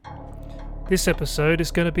This episode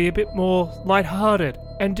is going to be a bit more lighthearted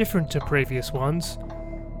and different to previous ones.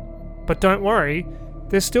 But don't worry,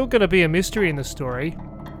 there's still going to be a mystery in the story,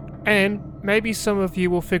 and maybe some of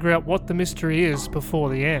you will figure out what the mystery is before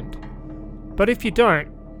the end. But if you don't,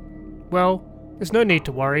 well, there's no need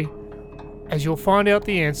to worry, as you'll find out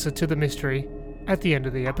the answer to the mystery at the end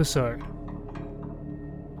of the episode.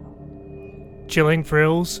 Chilling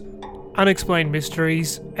thrills, unexplained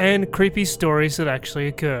mysteries, and creepy stories that actually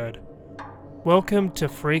occurred. Welcome to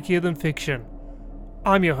Freakier Than Fiction.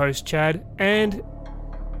 I'm your host Chad, and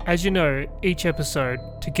as you know, each episode,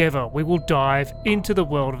 together we will dive into the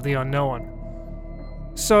world of the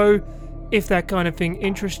unknown. So, if that kind of thing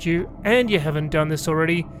interests you and you haven't done this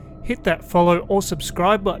already, hit that follow or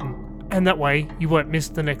subscribe button, and that way you won't miss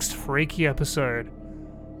the next freaky episode.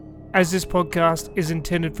 As this podcast is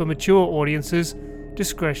intended for mature audiences,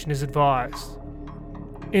 discretion is advised.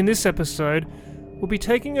 In this episode, we'll be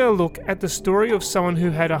taking a look at the story of someone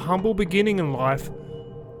who had a humble beginning in life,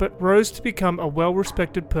 but rose to become a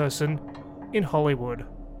well-respected person in Hollywood.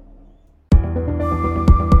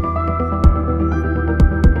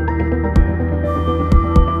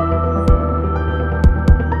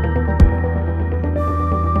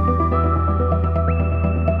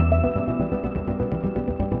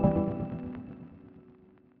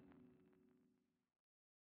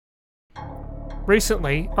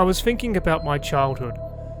 Recently, I was thinking about my childhood,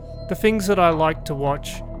 the things that I liked to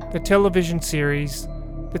watch, the television series,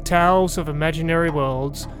 the tales of imaginary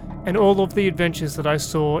worlds, and all of the adventures that I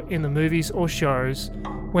saw in the movies or shows,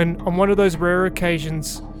 when on one of those rare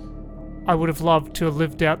occasions, I would have loved to have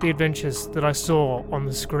lived out the adventures that I saw on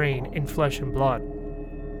the screen in flesh and blood.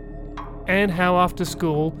 And how after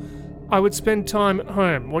school, I would spend time at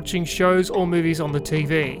home watching shows or movies on the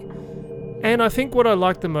TV. And I think what I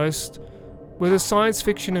liked the most were the science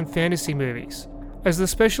fiction and fantasy movies, as the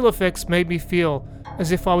special effects made me feel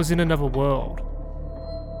as if I was in another world.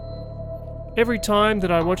 Every time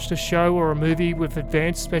that I watched a show or a movie with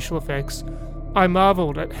advanced special effects, I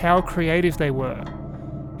marveled at how creative they were,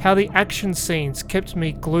 how the action scenes kept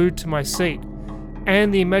me glued to my seat,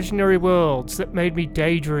 and the imaginary worlds that made me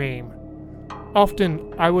daydream.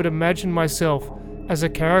 Often I would imagine myself as a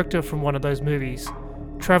character from one of those movies,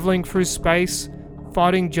 traveling through space,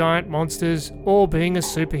 fighting giant monsters, or being a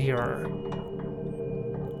superhero.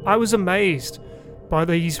 I was amazed by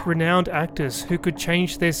these renowned actors who could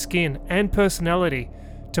change their skin and personality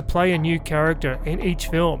to play a new character in each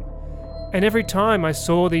film. And every time I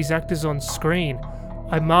saw these actors on screen,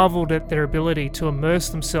 I marveled at their ability to immerse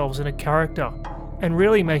themselves in a character and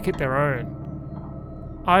really make it their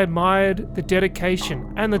own. I admired the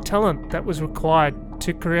dedication and the talent that was required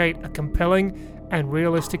to create a compelling and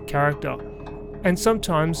realistic character, and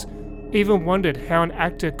sometimes even wondered how an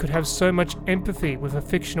actor could have so much empathy with a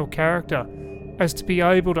fictional character as to be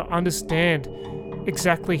able to understand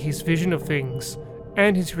exactly his vision of things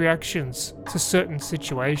and his reactions to certain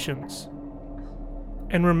situations.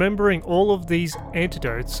 And remembering all of these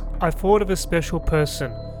anecdotes, I thought of a special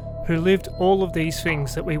person who lived all of these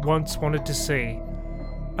things that we once wanted to see.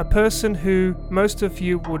 A person who most of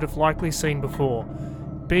you would have likely seen before,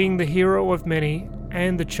 being the hero of many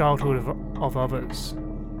and the childhood of others.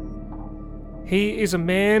 He is a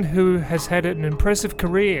man who has had an impressive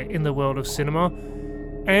career in the world of cinema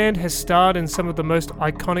and has starred in some of the most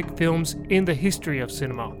iconic films in the history of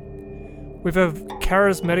cinema. With a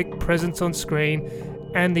charismatic presence on screen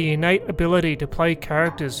and the innate ability to play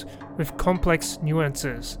characters with complex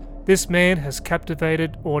nuances, this man has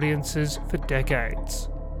captivated audiences for decades.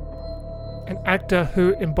 An actor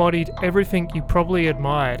who embodied everything you probably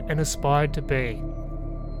admired and aspired to be.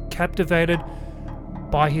 Captivated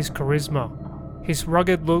by his charisma, his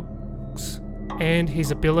rugged looks, and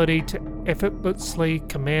his ability to effortlessly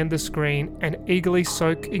command the screen and eagerly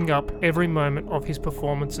soaking up every moment of his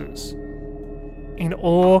performances. In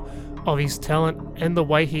awe of his talent and the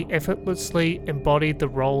way he effortlessly embodied the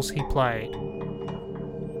roles he played.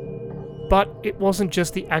 But it wasn't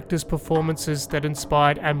just the actor's performances that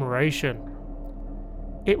inspired admiration.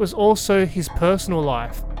 It was also his personal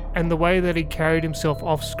life and the way that he carried himself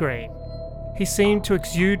off screen. He seemed to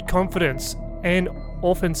exude confidence and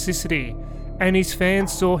authenticity, and his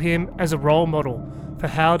fans saw him as a role model for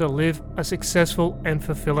how to live a successful and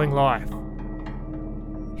fulfilling life.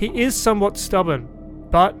 He is somewhat stubborn,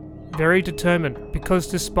 but very determined, because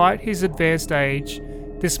despite his advanced age,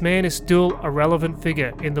 this man is still a relevant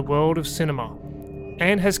figure in the world of cinema,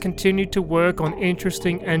 and has continued to work on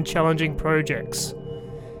interesting and challenging projects.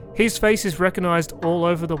 His face is recognized all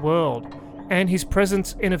over the world, and his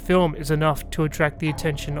presence in a film is enough to attract the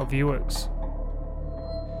attention of viewers.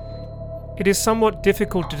 It is somewhat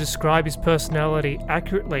difficult to describe his personality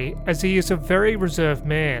accurately, as he is a very reserved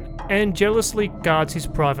man and jealously guards his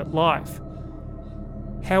private life.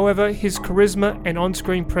 However, his charisma and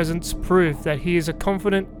on-screen presence prove that he is a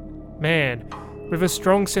confident man with a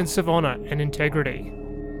strong sense of honour and integrity.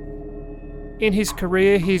 In his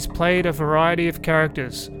career, he's played a variety of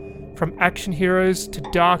characters, from action heroes to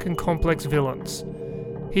dark and complex villains.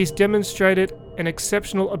 He's demonstrated an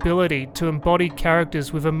exceptional ability to embody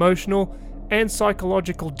characters with emotional and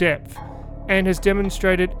psychological depth, and has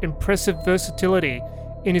demonstrated impressive versatility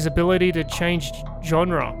in his ability to change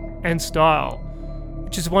genre and style,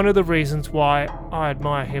 which is one of the reasons why I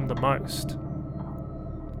admire him the most.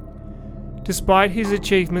 Despite his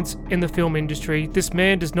achievements in the film industry, this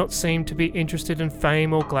man does not seem to be interested in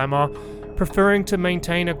fame or glamour, preferring to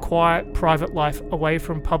maintain a quiet, private life away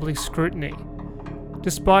from public scrutiny.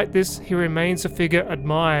 Despite this, he remains a figure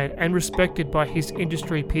admired and respected by his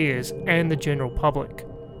industry peers and the general public.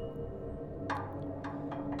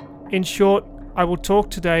 In short, I will talk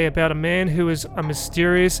today about a man who is a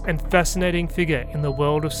mysterious and fascinating figure in the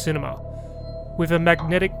world of cinema, with a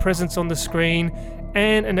magnetic presence on the screen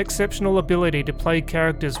and an exceptional ability to play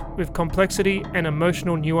characters with complexity and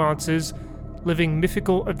emotional nuances, living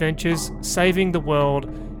mythical adventures, saving the world,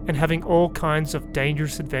 and having all kinds of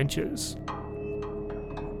dangerous adventures.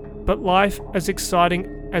 But life as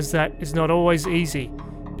exciting as that is not always easy,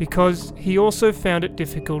 because he also found it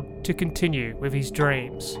difficult to continue with his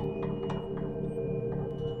dreams.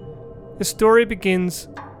 The story begins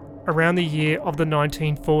around the year of the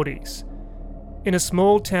 1940s, in a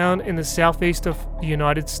small town in the southeast of the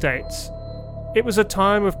United States. It was a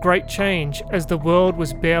time of great change, as the world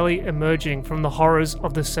was barely emerging from the horrors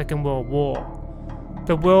of the Second World War.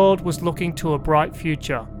 The world was looking to a bright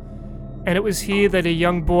future, and it was here that a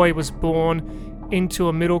young boy was born into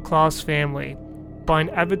a middle-class family by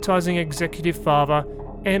an advertising executive father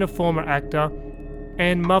and a former actor,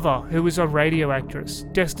 and mother who was a radio actress,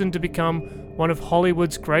 destined to become one of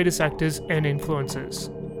Hollywood's greatest actors and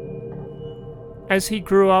influencers. As he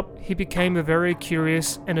grew up, he became a very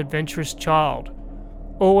curious and adventurous child,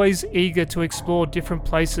 always eager to explore different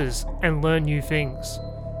places and learn new things.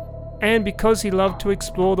 And because he loved to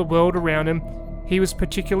explore the world around him, he was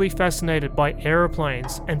particularly fascinated by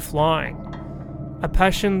aeroplanes and flying, a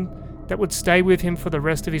passion that would stay with him for the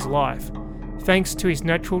rest of his life. Thanks to his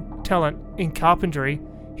natural talent in carpentry,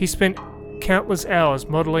 he spent countless hours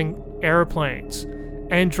modelling aeroplanes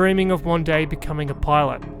and dreaming of one day becoming a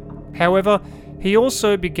pilot. However, he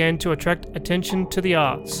also began to attract attention to the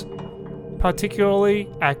arts, particularly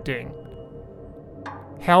acting.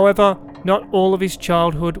 However, not all of his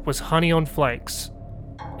childhood was honey on flakes.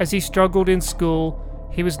 As he struggled in school,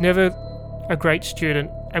 he was never a great student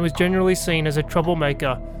and was generally seen as a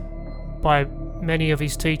troublemaker by many of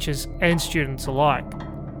his teachers and students alike.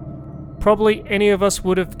 Probably any of us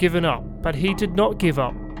would have given up, but he did not give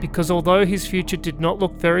up, because although his future did not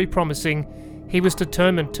look very promising, he was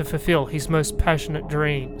determined to fulfill his most passionate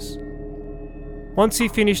dreams. Once he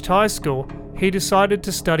finished high school, he decided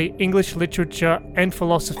to study English literature and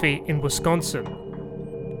philosophy in Wisconsin.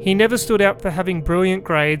 He never stood out for having brilliant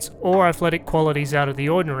grades or athletic qualities out of the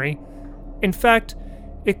ordinary. In fact,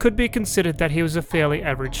 it could be considered that he was a fairly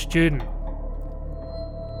average student.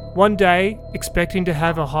 One day, expecting to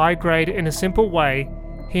have a high grade in a simple way,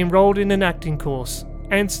 he enrolled in an acting course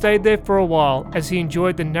and stayed there for a while, as he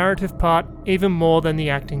enjoyed the narrative part even more than the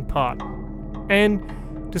acting part.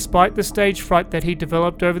 And despite the stage fright that he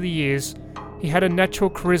developed over the years, he had a natural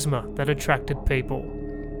charisma that attracted people.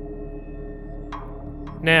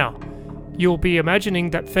 Now, you'll be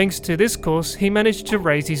imagining that thanks to this course, he managed to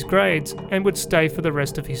raise his grades and would stay for the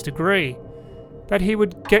rest of his degree, that he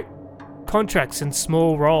would get contracts in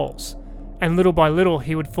small roles, and little by little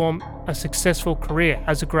he would form a successful career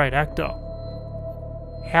as a great actor.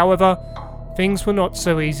 However, things were not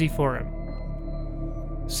so easy for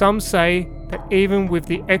him. Some say that even with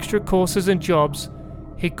the extra courses and jobs,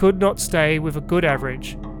 he could not stay with a good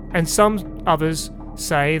average, and some others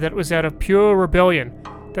say that it was out of pure rebellion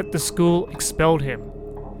that the school expelled him.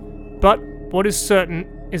 But what is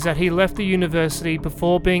certain is that he left the university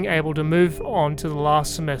before being able to move on to the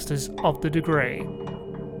last semesters of the degree.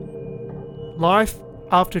 Life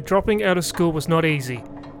after dropping out of school was not easy,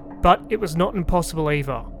 but it was not impossible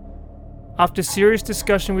either. After serious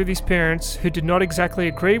discussion with his parents, who did not exactly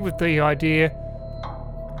agree with the idea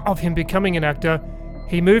of him becoming an actor,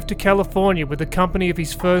 he moved to California with the company of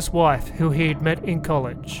his first wife, who he had met in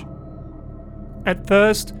college. At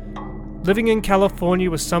first, living in California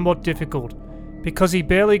was somewhat difficult, because he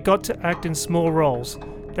barely got to act in small roles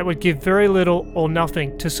that would give very little or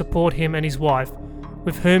nothing to support him and his wife,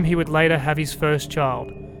 with whom he would later have his first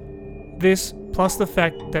child. This, plus the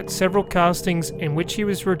fact that several castings in which he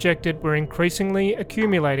was rejected were increasingly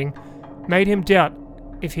accumulating, made him doubt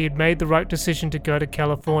if he had made the right decision to go to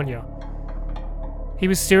California. He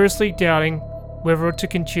was seriously doubting whether to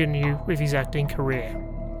continue with his acting career.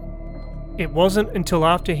 It wasn't until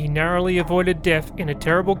after he narrowly avoided death in a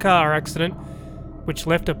terrible car accident, which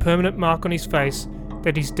left a permanent mark on his face,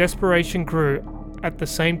 that his desperation grew at the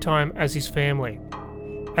same time as his family.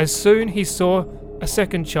 As soon he saw a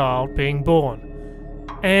second child being born,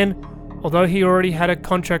 and although he already had a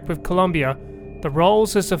contract with Columbia, the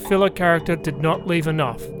roles as a filler character did not leave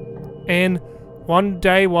enough, and one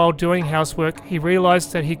day while doing housework he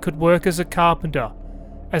realized that he could work as a carpenter,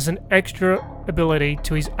 as an extra ability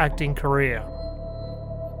to his acting career.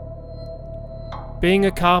 Being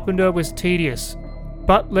a carpenter was tedious,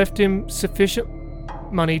 but left him sufficient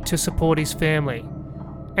money to support his family,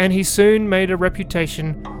 and he soon made a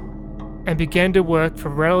reputation and began to work for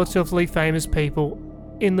relatively famous people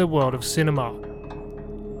in the world of cinema.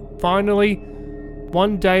 Finally,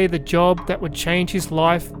 one day the job that would change his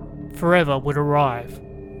life forever would arrive.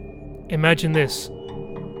 Imagine this.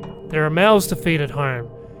 There are mouths to feed at home,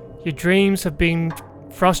 your dreams have been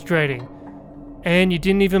frustrating, and you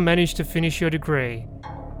didn't even manage to finish your degree.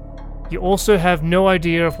 You also have no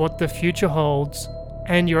idea of what the future holds,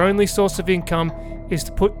 and your only source of income is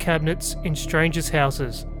to put cabinets in strangers'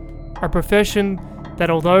 houses. A profession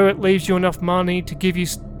that, although it leaves you enough money to give you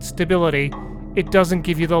stability, it doesn't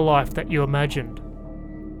give you the life that you imagined.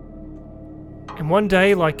 And one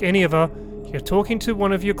day, like any other, you're talking to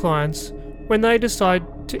one of your clients when they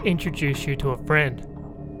decide to introduce you to a friend.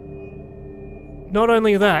 Not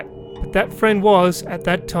only that, but that friend was, at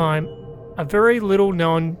that time, a very little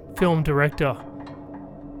known film director.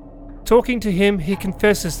 Talking to him, he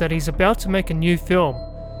confesses that he's about to make a new film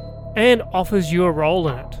and offers you a role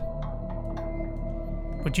in it.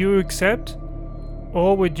 Would you accept?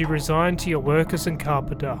 Or would you resign to your work as a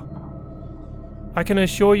carpenter? I can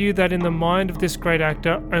assure you that in the mind of this great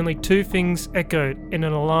actor, only two things echoed in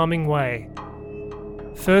an alarming way.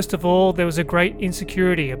 First of all, there was a great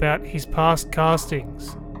insecurity about his past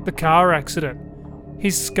castings, the car accident,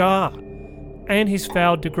 his scar, and his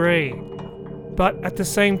failed degree. But at the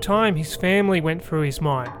same time, his family went through his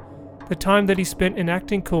mind, the time that he spent in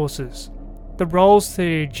acting courses, the roles that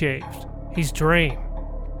he achieved, his dream.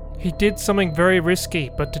 He did something very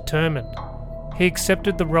risky but determined. He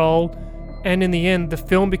accepted the role, and in the end the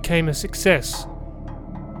film became a success.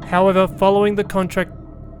 However, following the contract,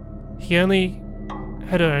 he only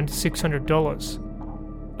had earned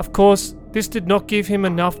 $600. Of course, this did not give him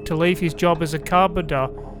enough to leave his job as a carpenter,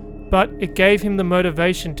 but it gave him the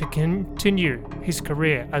motivation to continue his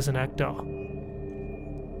career as an actor.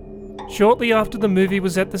 Shortly after the movie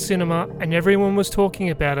was at the cinema and everyone was talking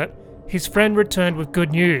about it, his friend returned with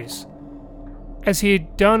good news. As he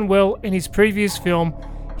had done well in his previous film,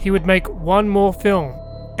 he would make one more film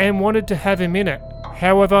and wanted to have him in it.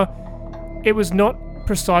 However, it was not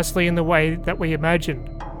precisely in the way that we imagined.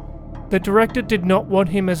 The director did not want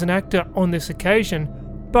him as an actor on this occasion,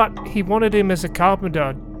 but he wanted him as a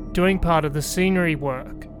carpenter doing part of the scenery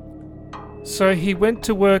work. So he went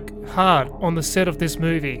to work hard on the set of this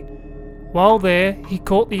movie. While there, he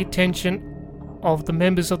caught the attention of the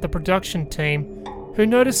members of the production team who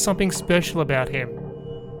noticed something special about him.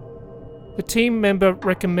 The team member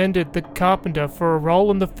recommended the carpenter for a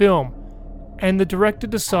role in the film, and the director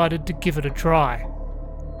decided to give it a try.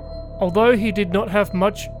 Although he did not have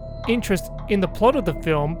much interest in the plot of the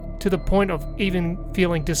film, to the point of even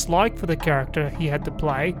feeling dislike for the character he had to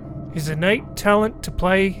play, his innate talent to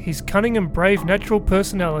play his cunning and brave natural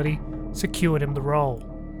personality secured him the role.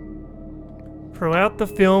 Throughout the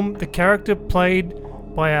film, the character played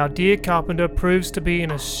by our dear Carpenter proves to be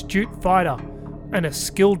an astute fighter and a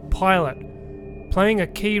skilled pilot, playing a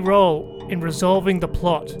key role in resolving the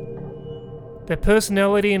plot. Their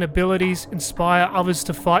personality and abilities inspire others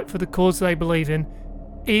to fight for the cause they believe in,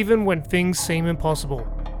 even when things seem impossible.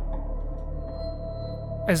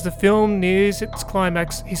 As the film nears its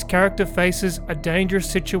climax, his character faces a dangerous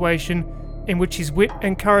situation in which his wit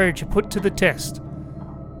and courage are put to the test.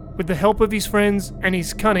 With the help of his friends and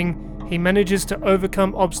his cunning, he manages to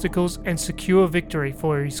overcome obstacles and secure victory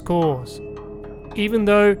for his cause. Even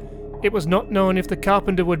though it was not known if the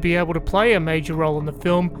carpenter would be able to play a major role in the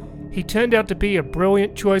film, he turned out to be a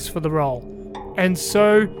brilliant choice for the role, and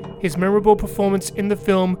so his memorable performance in the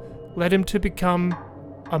film led him to become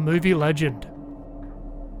a movie legend.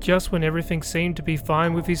 Just when everything seemed to be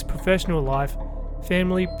fine with his professional life,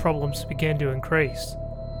 family problems began to increase.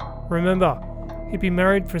 Remember, he'd been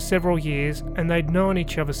married for several years and they'd known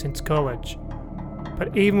each other since college.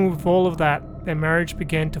 But even with all of that, their marriage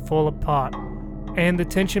began to fall apart, and the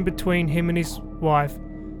tension between him and his wife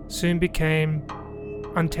soon became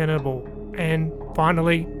untenable, and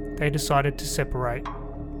finally they decided to separate.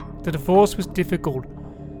 The divorce was difficult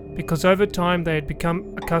because over time they had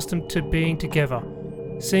become accustomed to being together,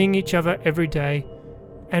 seeing each other every day,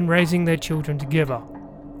 and raising their children together.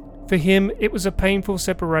 For him, it was a painful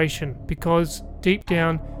separation because deep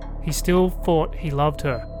down he still thought he loved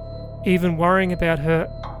her, even worrying about her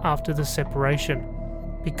after the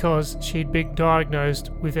separation, because she'd been diagnosed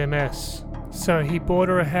with MS. So he bought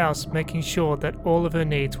her a house, making sure that all of her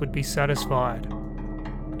needs would be satisfied.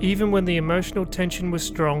 Even when the emotional tension was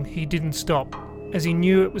strong, he didn't stop, as he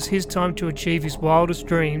knew it was his time to achieve his wildest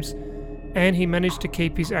dreams, and he managed to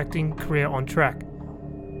keep his acting career on track.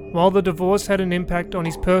 While the divorce had an impact on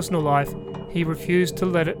his personal life, he refused to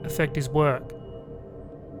let it affect his work.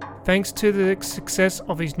 Thanks to the success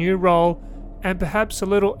of his new role, and perhaps a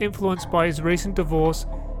little influenced by his recent divorce,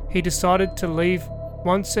 he decided to leave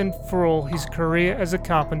once and for all his career as a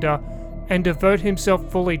carpenter and devote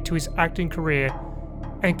himself fully to his acting career,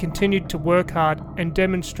 and continued to work hard and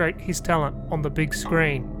demonstrate his talent on the big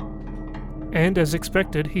screen. And as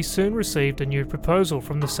expected, he soon received a new proposal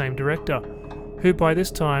from the same director, who by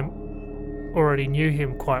this time already knew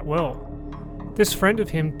him quite well. This friend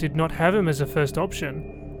of him did not have him as a first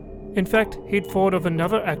option. In fact, he'd thought of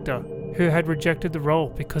another actor who had rejected the role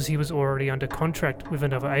because he was already under contract with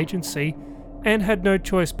another agency and had no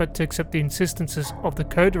choice but to accept the insistences of the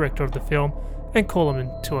co-director of the film and call him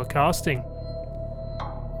into a casting.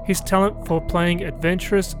 His talent for playing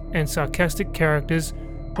adventurous and sarcastic characters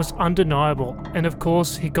was undeniable, and of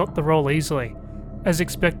course he got the role easily. As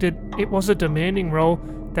expected, it was a demanding role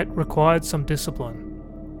that required some discipline.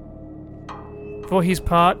 For his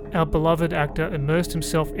part, our beloved actor immersed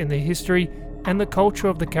himself in the history and the culture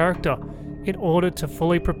of the character in order to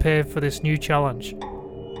fully prepare for this new challenge.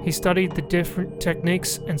 He studied the different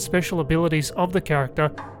techniques and special abilities of the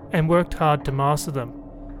character and worked hard to master them.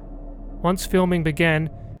 Once filming began,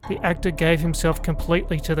 the actor gave himself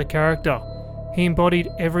completely to the character. He embodied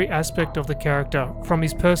every aspect of the character, from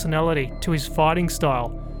his personality to his fighting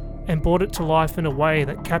style, and brought it to life in a way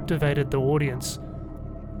that captivated the audience.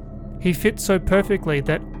 He fit so perfectly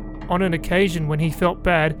that on an occasion when he felt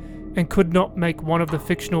bad and could not make one of the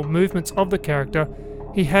fictional movements of the character,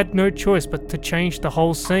 he had no choice but to change the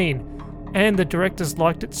whole scene, and the directors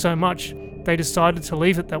liked it so much they decided to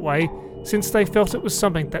leave it that way since they felt it was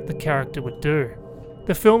something that the character would do.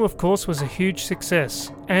 The film, of course, was a huge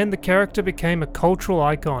success, and the character became a cultural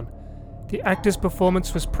icon. The actor's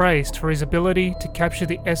performance was praised for his ability to capture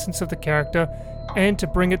the essence of the character and to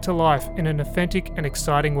bring it to life in an authentic and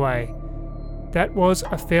exciting way. That was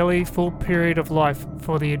a fairly full period of life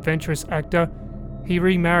for the adventurous actor. He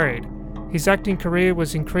remarried. His acting career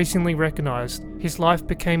was increasingly recognised. His life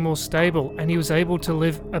became more stable, and he was able to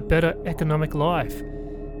live a better economic life.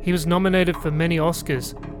 He was nominated for many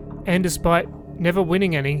Oscars, and despite never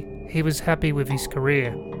winning any, he was happy with his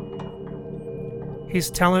career. His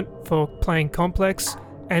talent for playing complex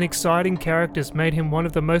and exciting characters made him one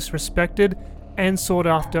of the most respected and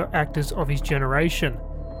sought-after actors of his generation.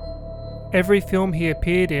 Every film he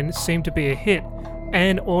appeared in seemed to be a hit,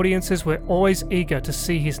 and audiences were always eager to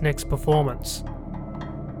see his next performance.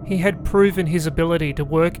 He had proven his ability to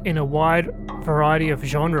work in a wide variety of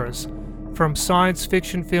genres, from science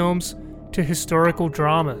fiction films to historical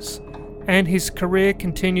dramas, and his career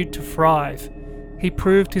continued to thrive. He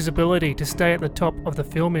proved his ability to stay at the top of the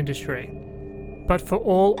film industry. But for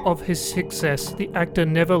all of his success, the actor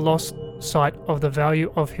never lost sight of the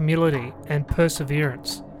value of humility and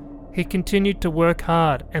perseverance. He continued to work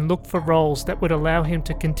hard and look for roles that would allow him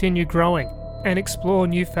to continue growing and explore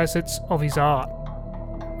new facets of his art.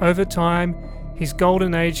 Over time, his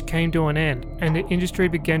golden age came to an end and the industry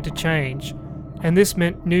began to change, and this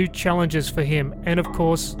meant new challenges for him and, of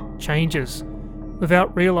course, changes.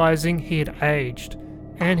 Without realizing, he had aged,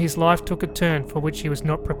 and his life took a turn for which he was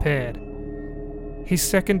not prepared. His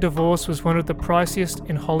second divorce was one of the priciest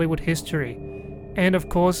in Hollywood history, and of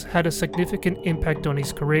course had a significant impact on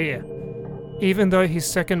his career. Even though his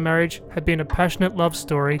second marriage had been a passionate love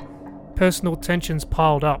story, personal tensions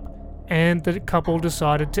piled up, and the couple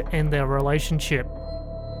decided to end their relationship.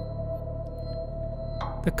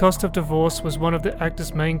 The cost of divorce was one of the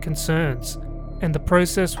actor's main concerns, and the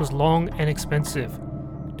process was long and expensive.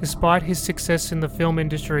 Despite his success in the film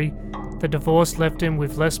industry, the divorce left him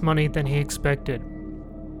with less money than he expected.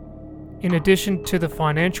 In addition to the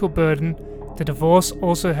financial burden, the divorce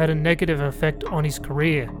also had a negative effect on his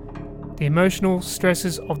career. The emotional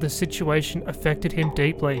stresses of the situation affected him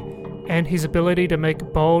deeply, and his ability to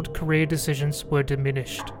make bold career decisions were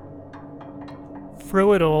diminished.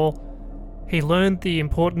 Through it all, he learned the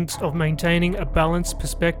importance of maintaining a balanced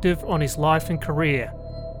perspective on his life and career.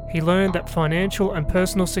 He learned that financial and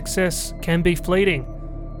personal success can be fleeting,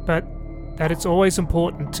 but that it's always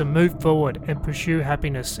important to move forward and pursue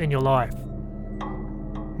happiness in your life.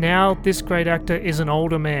 Now, this great actor is an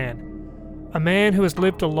older man, a man who has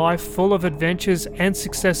lived a life full of adventures and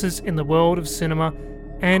successes in the world of cinema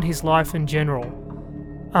and his life in general.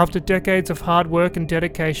 After decades of hard work and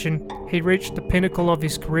dedication, he reached the pinnacle of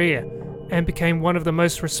his career and became one of the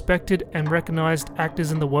most respected and recognized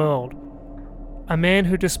actors in the world. A man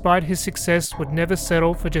who, despite his success, would never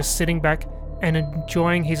settle for just sitting back and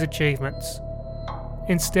enjoying his achievements.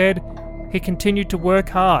 Instead, he continued to work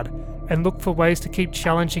hard and look for ways to keep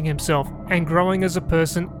challenging himself and growing as a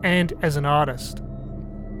person and as an artist.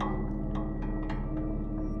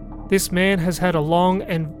 This man has had a long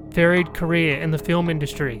and varied career in the film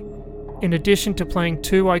industry. In addition to playing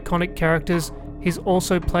 2 iconic characters, he's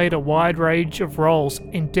also played a wide range of roles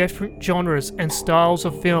in different genres and styles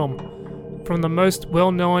of film, from the most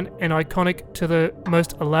well-known and iconic to the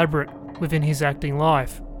most elaborate within his acting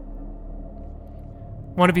life.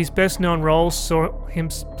 One of his best-known roles saw him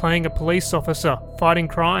playing a police officer fighting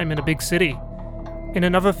crime in a big city. In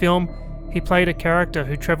another film, he played a character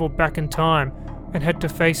who travelled back in time and had to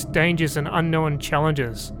face dangers and unknown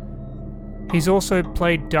challenges. He's also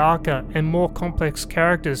played darker and more complex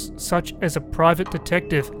characters, such as a private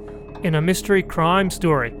detective in a mystery crime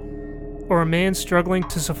story, or a man struggling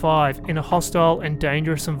to survive in a hostile and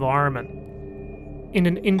dangerous environment. In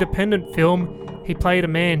an independent film, he played a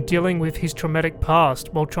man dealing with his traumatic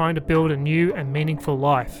past while trying to build a new and meaningful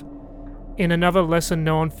life. In another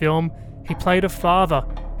lesser-known film, he played a father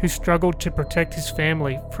who struggled to protect his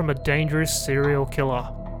family from a dangerous serial killer.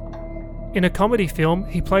 In a comedy film,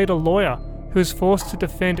 he played a lawyer who was forced to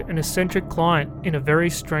defend an eccentric client in a very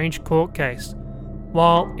strange court case,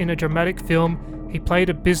 while in a dramatic film, he played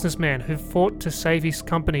a businessman who fought to save his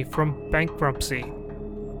company from bankruptcy.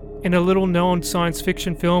 In a little-known science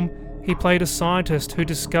fiction film, he played a scientist who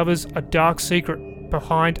discovers a dark secret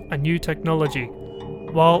behind a new technology,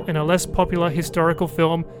 while in a less popular historical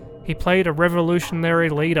film, he played a revolutionary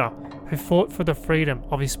leader who fought for the freedom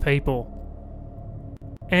of his people.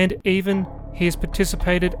 And even he has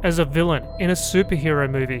participated as a villain in a superhero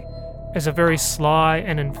movie, as a very sly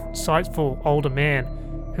and insightful older man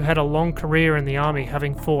who had a long career in the army,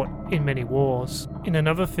 having fought in many wars. In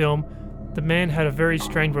another film, the man had a very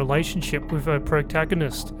strained relationship with a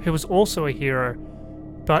protagonist who was also a hero,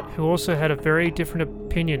 but who also had a very different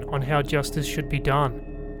opinion on how justice should be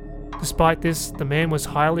done. Despite this, the man was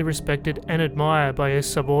highly respected and admired by his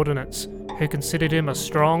subordinates, who considered him a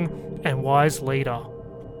strong and wise leader.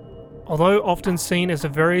 Although often seen as a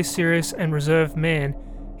very serious and reserved man,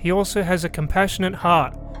 he also has a compassionate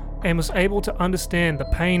heart and was able to understand the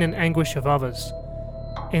pain and anguish of others.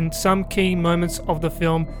 In some key moments of the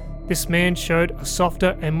film, this man showed a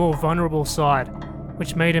softer and more vulnerable side,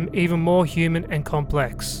 which made him even more human and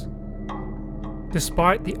complex.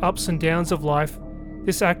 Despite the ups and downs of life,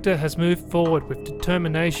 this actor has moved forward with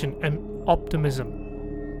determination and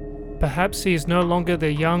optimism. Perhaps he is no longer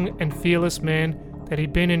the young and fearless man that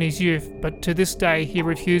he'd been in his youth, but to this day he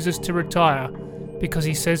refuses to retire because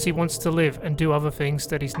he says he wants to live and do other things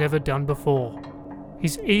that he's never done before.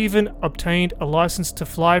 He's even obtained a license to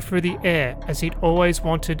fly through the air as he'd always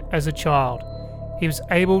wanted as a child. He was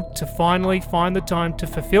able to finally find the time to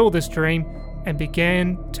fulfill this dream and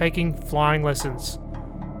began taking flying lessons.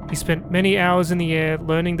 He spent many hours in the air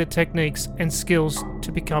learning the techniques and skills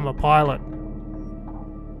to become a pilot.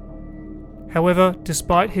 However,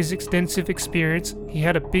 despite his extensive experience, he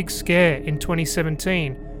had a big scare in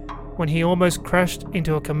 2017 when he almost crashed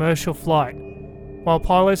into a commercial flight. While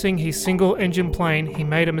piloting his single-engine plane, he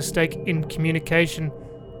made a mistake in communication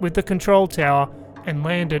with the control tower and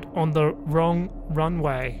landed on the wrong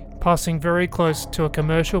runway, passing very close to a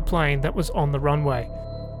commercial plane that was on the runway.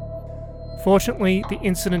 Fortunately, the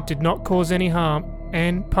incident did not cause any harm,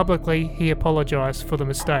 and publicly he apologized for the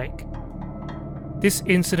mistake. This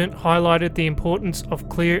incident highlighted the importance of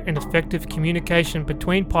clear and effective communication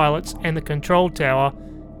between pilots and the control tower,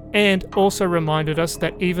 and also reminded us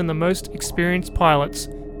that even the most experienced pilots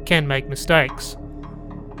can make mistakes.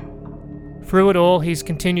 Through it all, he's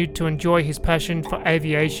continued to enjoy his passion for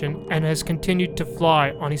aviation and has continued to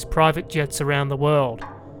fly on his private jets around the world.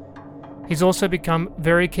 He's also become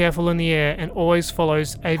very careful in the air and always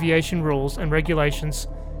follows aviation rules and regulations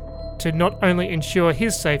to not only ensure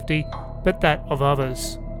his safety, but that of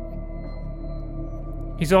others.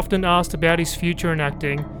 He's often asked about his future in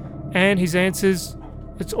acting, and his answers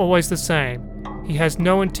it's always the same. He has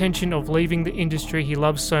no intention of leaving the industry he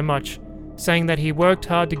loves so much, saying that he worked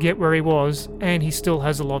hard to get where he was and he still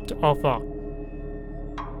has a lot to offer.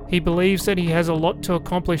 He believes that he has a lot to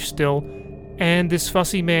accomplish still, and this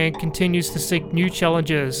fussy man continues to seek new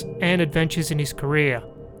challenges and adventures in his career.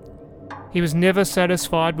 He was never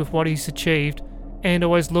satisfied with what he's achieved and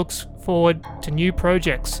always looks forward to new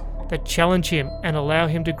projects that challenge him and allow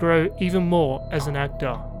him to grow even more as an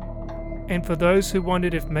actor. And for those who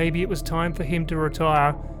wondered if maybe it was time for him to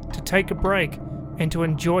retire, to take a break, and to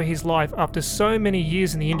enjoy his life after so many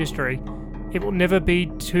years in the industry, it will never be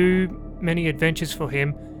too many adventures for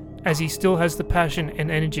him, as he still has the passion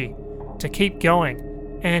and energy to keep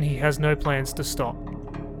going, and he has no plans to stop.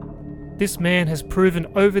 This man has proven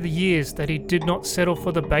over the years that he did not settle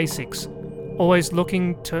for the basics, always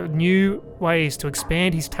looking to new ways to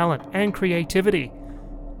expand his talent and creativity.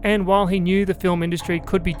 And while he knew the film industry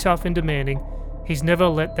could be tough and demanding, he's never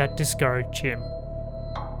let that discourage him.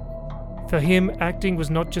 For him, acting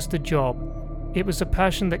was not just a job, it was a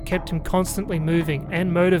passion that kept him constantly moving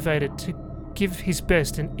and motivated to give his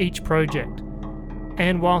best in each project.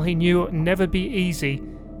 And while he knew it would never be easy,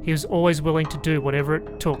 he was always willing to do whatever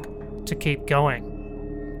it took to keep going.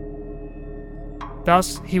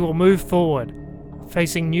 Thus, he will move forward,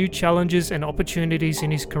 facing new challenges and opportunities in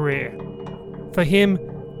his career. For him,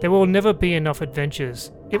 there will never be enough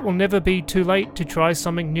adventures. It will never be too late to try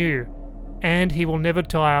something new, and he will never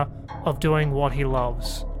tire of doing what he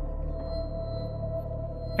loves.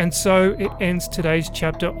 And so it ends today's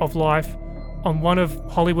chapter of life on one of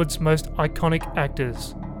Hollywood's most iconic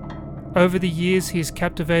actors. Over the years, he has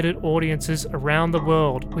captivated audiences around the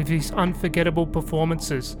world with his unforgettable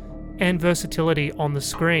performances and versatility on the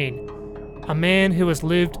screen. A man who has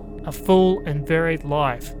lived a full and varied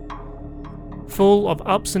life, full of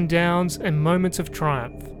ups and downs and moments of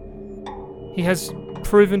triumph. He has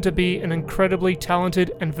proven to be an incredibly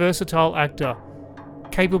talented and versatile actor,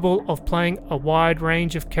 capable of playing a wide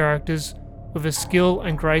range of characters with a skill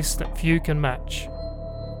and grace that few can match.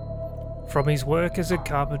 From his work as a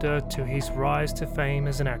carpenter to his rise to fame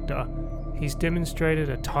as an actor, he's demonstrated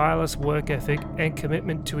a tireless work ethic and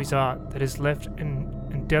commitment to his art that has left an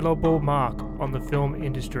indelible mark on the film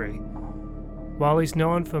industry. While he's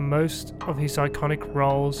known for most of his iconic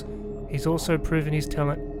roles, he's also proven his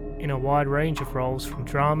talent in a wide range of roles, from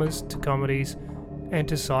dramas to comedies and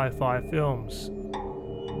to sci-fi films.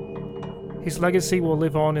 His legacy will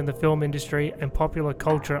live on in the film industry and popular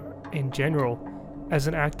culture in general as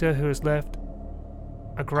an actor who has left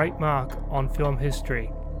a great mark on film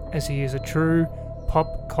history, as he is a true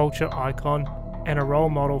pop culture icon and a role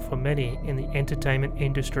model for many in the entertainment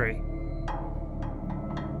industry.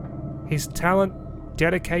 His talent,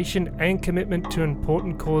 dedication, and commitment to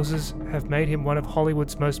important causes have made him one of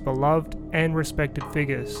Hollywood's most beloved and respected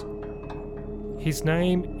figures. His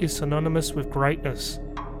name is synonymous with greatness,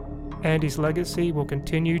 and his legacy will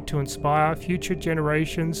continue to inspire future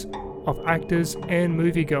generations of actors and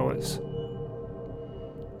moviegoers.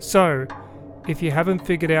 So, if you haven't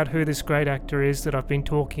figured out who this great actor is that I've been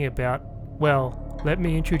talking about, well, let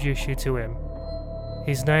me introduce you to him.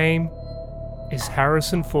 His name is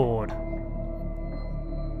Harrison Ford.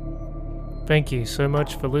 Thank you so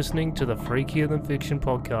much for listening to the Freakier Than Fiction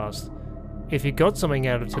podcast. If you got something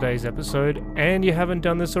out of today's episode and you haven't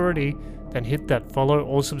done this already, then hit that follow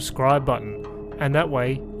or subscribe button, and that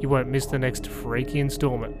way you won't miss the next freaky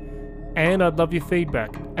installment. And I'd love your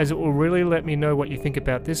feedback, as it will really let me know what you think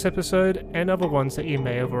about this episode and other ones that you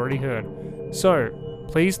may have already heard. So,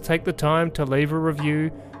 please take the time to leave a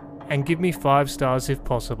review and give me 5 stars if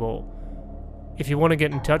possible. If you want to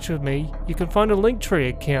get in touch with me, you can find a Linktree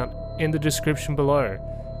account in the description below,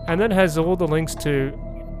 and that has all the links to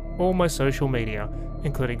all my social media,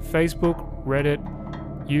 including Facebook, Reddit,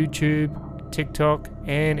 YouTube, TikTok,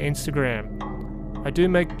 and Instagram. I do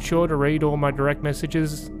make sure to read all my direct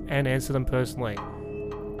messages and answer them personally.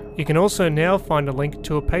 You can also now find a link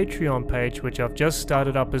to a Patreon page, which I've just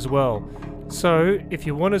started up as well. So, if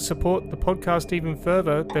you want to support the podcast even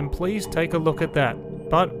further, then please take a look at that.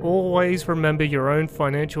 But always remember your own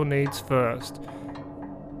financial needs first.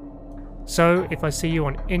 So, if I see you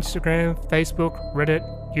on Instagram, Facebook, Reddit,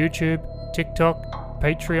 YouTube, TikTok,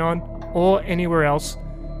 Patreon, or anywhere else,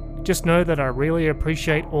 just know that I really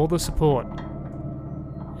appreciate all the support.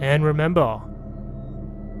 And remember,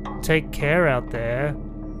 take care out there,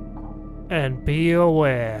 and be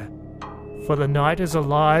aware, for the night is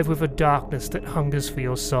alive with a darkness that hungers for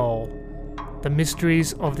your soul. The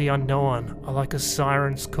mysteries of the unknown are like a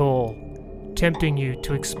siren's call, tempting you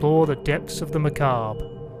to explore the depths of the macabre.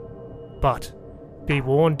 But be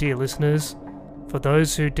warned, dear listeners, For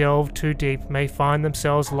those who delve too deep may find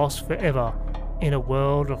themselves lost forever in a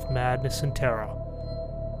world of madness and terror.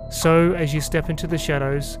 So, as you step into the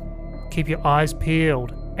shadows, keep your eyes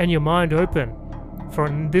peeled and your mind open, for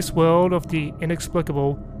in this world of the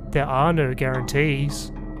inexplicable, there are no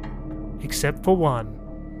guarantees. Except for one.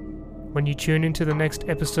 When you tune into the next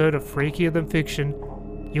episode of Freakier Than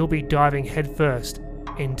Fiction, you'll be diving headfirst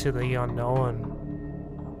into the unknown.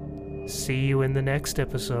 See you in the next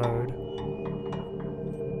episode.